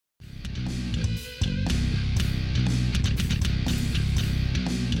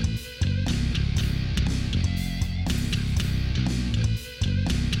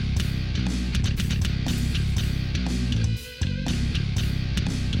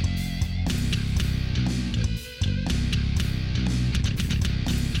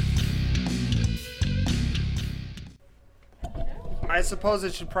I suppose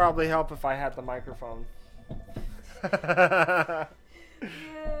it should probably help if I had the microphone.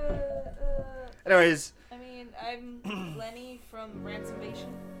 Anyways. I mean, I'm Lenny from Ransomvation.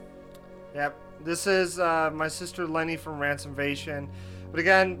 Yep. This is my sister Lenny from Ransomvation. But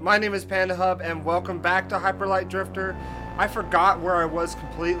again, my name is Panda Hub, and welcome back to Hyperlight Drifter. I forgot where I was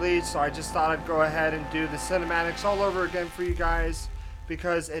completely, so I just thought I'd go ahead and do the cinematics all over again for you guys,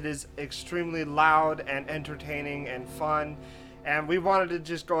 because it is extremely loud and entertaining and fun. And we wanted to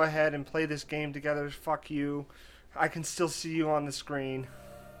just go ahead and play this game together. Fuck you. I can still see you on the screen.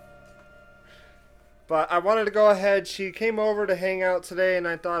 But I wanted to go ahead. She came over to hang out today, and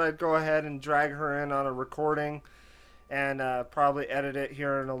I thought I'd go ahead and drag her in on a recording and probably edit it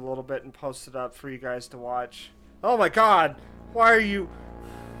here in a little bit and post it up for you guys to watch. Oh my god! Why are you...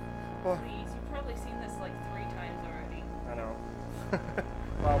 Well, please, you've probably seen this like 3 times already. I know.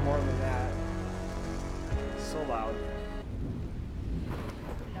 Well, more than that. So loud.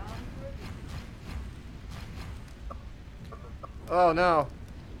 Oh no.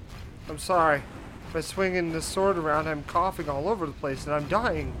 I'm sorry. By swinging the sword around, I'm coughing all over the place and I'm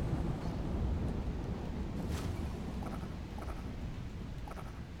dying.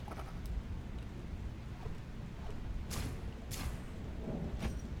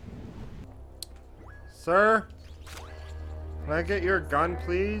 Sir? Can I get your gun,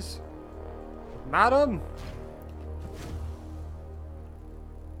 please? Madam?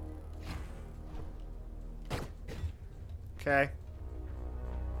 Okay.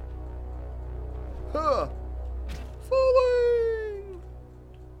 Huh! Falling!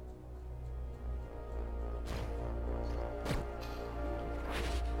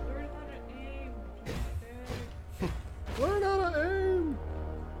 Learn how to aim. Learn how to aim!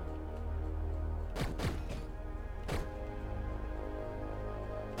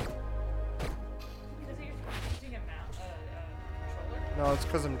 Because you're using a controller? No, it's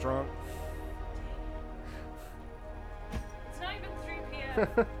because I'm drunk. It's not even 3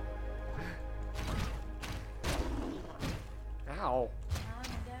 p.m. Ow.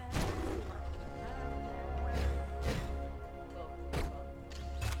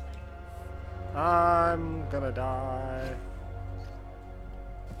 I'm gonna die.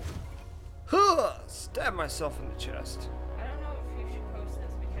 Huh! Stab myself in the chest. I don't know if you should post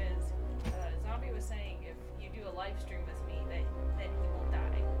this because Zombie was saying if you do a live stream with me that he will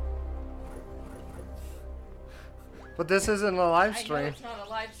die. But this isn't a live I know stream. it's not a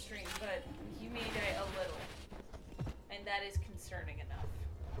live stream, but you may die a little. And that is concerning enough.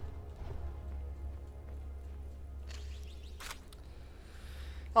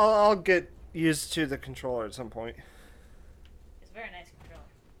 I'll get used to the controller at some point. It's a very nice controller.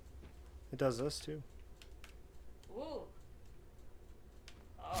 It does this too. Ooh.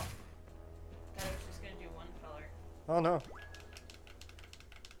 Oh. Thought I was just gonna do one color. Oh no.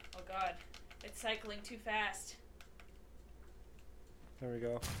 Oh god. It's cycling too fast. There we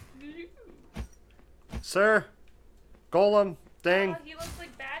go. Sir! Golem! Thing! Oh, he looks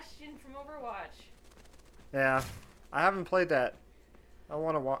like Bastion from Overwatch. Yeah. I haven't played that. I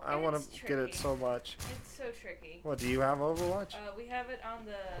want to It's get it tricky. so much. It's so tricky. What, do you have Overwatch? We have it on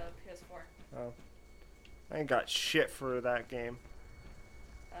the PS4. Oh. I ain't got shit for that game.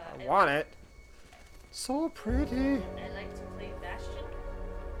 I and want it. So pretty. I like to play Bastion.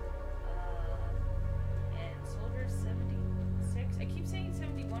 And Soldier 76. I keep saying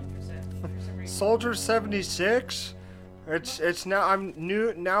 71% for some reason. Soldier 76? It's now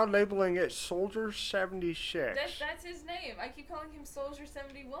now labeling it Soldier 76. That's his name. I keep calling him Soldier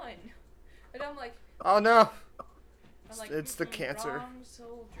 71. And I'm like, Oh no. It's the "You're cancer. wrong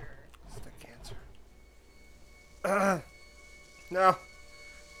soldier." It's the cancer. No.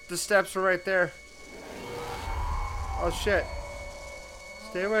 The steps are right there. Oh shit.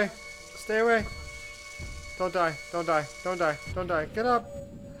 Stay away. Stay away. Don't die. Don't die. Don't die. Don't die. Get up.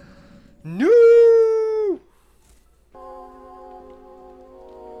 No!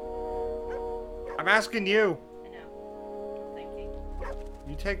 I'm asking you. I know. I'm thinking.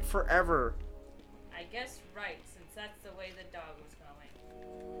 You take forever. I guess right, since that's the way the dog was going.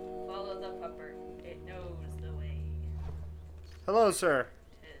 Follow the pupper. It knows the way. Hello, sir.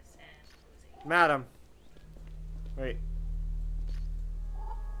 Tis and cozy. Madam. Wait.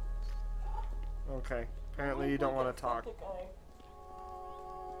 Okay. Apparently you don't want to talk.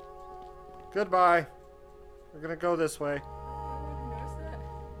 Goodbye. We're gonna go this way. Notice that?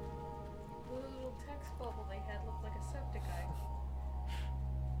 The little text bubble they had looked like a septic eye.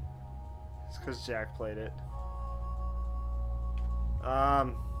 It's because Jack played it. I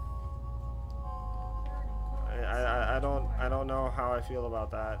don't know how I feel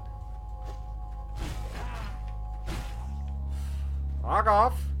about that. Log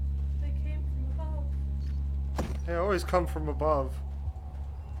off. They came from above. They always come from above.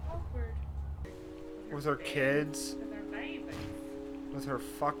 Awkward. With her kids. With her babies. With her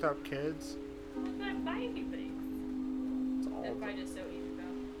fucked up kids. With their babies. It's all. That fight is so easy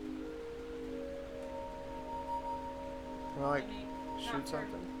though. Can I like I mean, shoot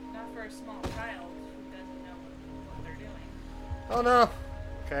something? Not for a small child who doesn't know what they're doing. Oh no.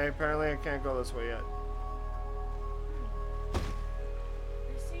 Okay, apparently I can't go this way yet.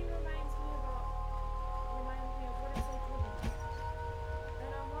 This scene reminds me of what it's like living here.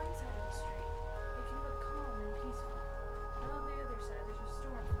 That on one side of the street, it can look calm and peaceful, and on the other side, there's a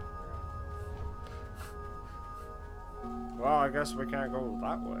storm brewing. Well, I guess we can't go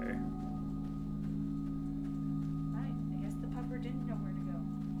that way. Right, I guess the pupper didn't know where to go.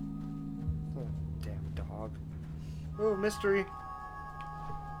 Oh, damn dog. Oh, mystery.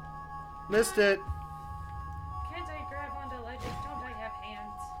 Missed it. Can't I grab onto ledges? Don't I have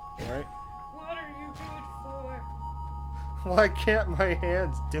hands? Right. What are you good for? Why can't my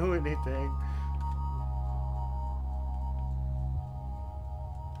hands do anything?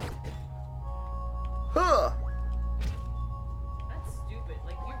 Huh. That's stupid.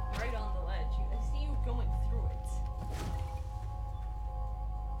 Like, you're right on the ledge. I see you going through it.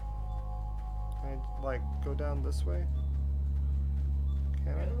 Can I, like, go down this way?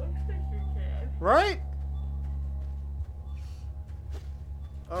 Can I? It looks like you can. Right?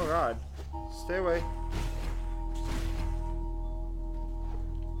 Oh god. Stay away.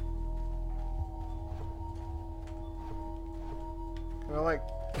 Can I like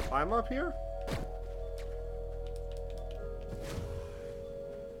climb up here?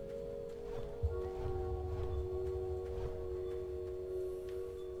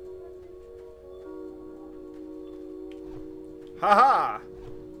 Haha!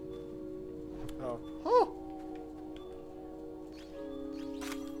 Oh. Oh!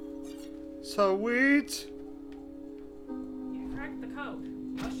 Sweet! You cracked the code.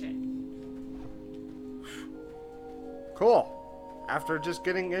 Oh shit. Cool. After just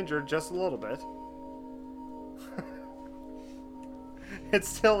getting injured just a little bit. It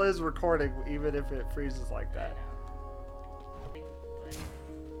still is recording even if it freezes like that. I know.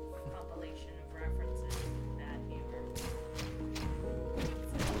 But compilation of references that humor.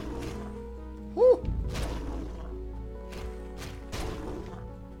 Woo!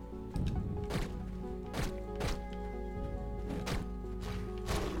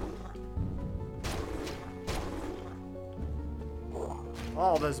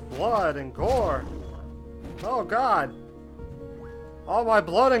 All this blood and gore. Oh god. All my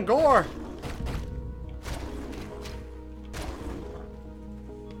blood and gore.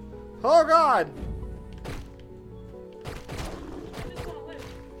 Oh god. I just want to live.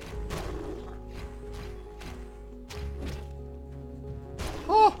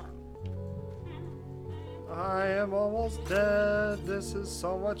 Oh. I am almost dead. This is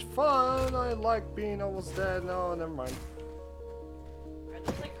so much fun. I like being almost dead. No, never mind. Are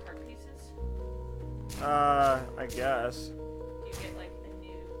those like heart pieces? I guess. Do you get like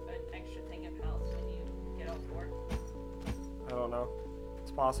an extra thing of health when you get all four? I don't know.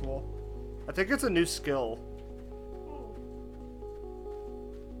 It's possible. I think it's a new skill.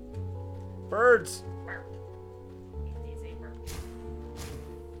 Birds. Burp. Easy burp.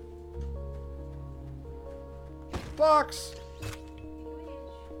 Box. Wish.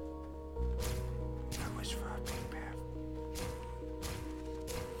 I wish for a pink pair.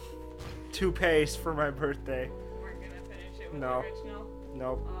 Toothpaste for my birthday. We're gonna finish it with No. the original.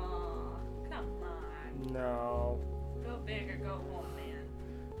 Nope. Aw, come on. No. Go big or go home, man.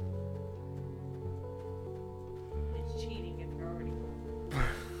 It's cheating if you're already home.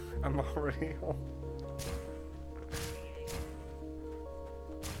 I'm already home. Cheating.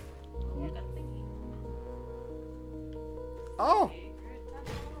 Oh, look, a thingy. Oh. Secret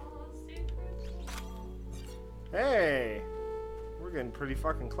tunnel, secret tunnel. Hey. We're getting pretty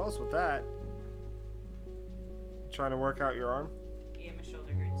fucking close with that. Trying to work out your arm? Yeah, my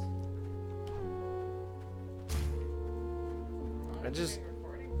shoulder hurts. I just-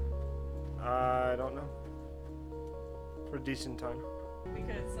 Recording? I don't know. For a decent time.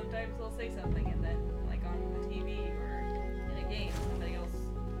 Because sometimes they'll say something and then, like on the TV or in a game, somebody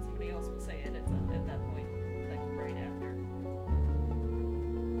else will say it at that point, like right after,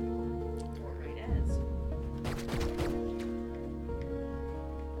 or right as.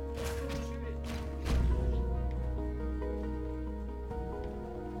 Shoot it.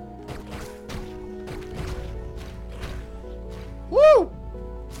 Woo!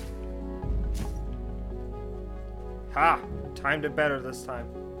 Ha! Timed it better this time.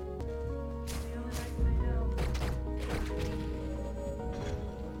 The only knife I know.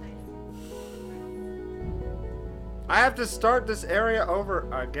 I have to start this area over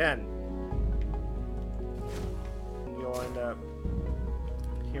again. You'll end up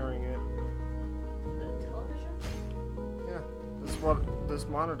hearing it. The television? Yeah, this is what this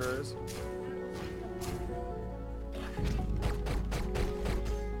monitor is.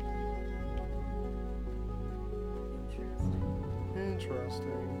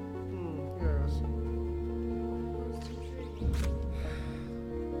 Interesting. Yes. Most intriguing.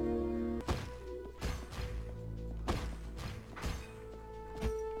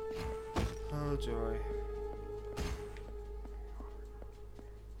 Oh joy.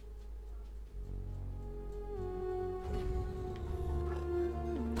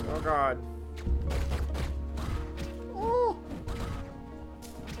 Oh god. Oh.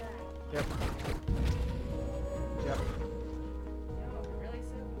 Yep. Yep. No, it really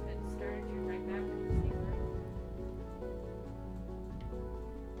said that it started you right back in the same room.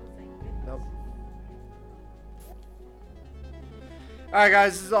 Thank goodness. Nope. Alright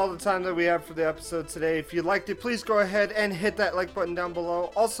guys, this is all the time that we have for the episode today. If you liked it, please go ahead and hit that like button down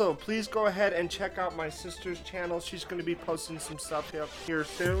below. Also, please go ahead and check out my sister's channel. She's going to be posting some stuff up here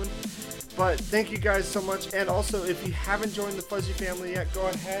soon. But thank you guys so much. And also, if you haven't joined the Fuzzy family yet, go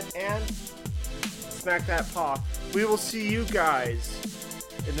ahead and smack that paw. We will see you guys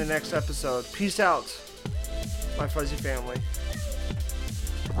in the next episode. Peace out, my Fuzzy family.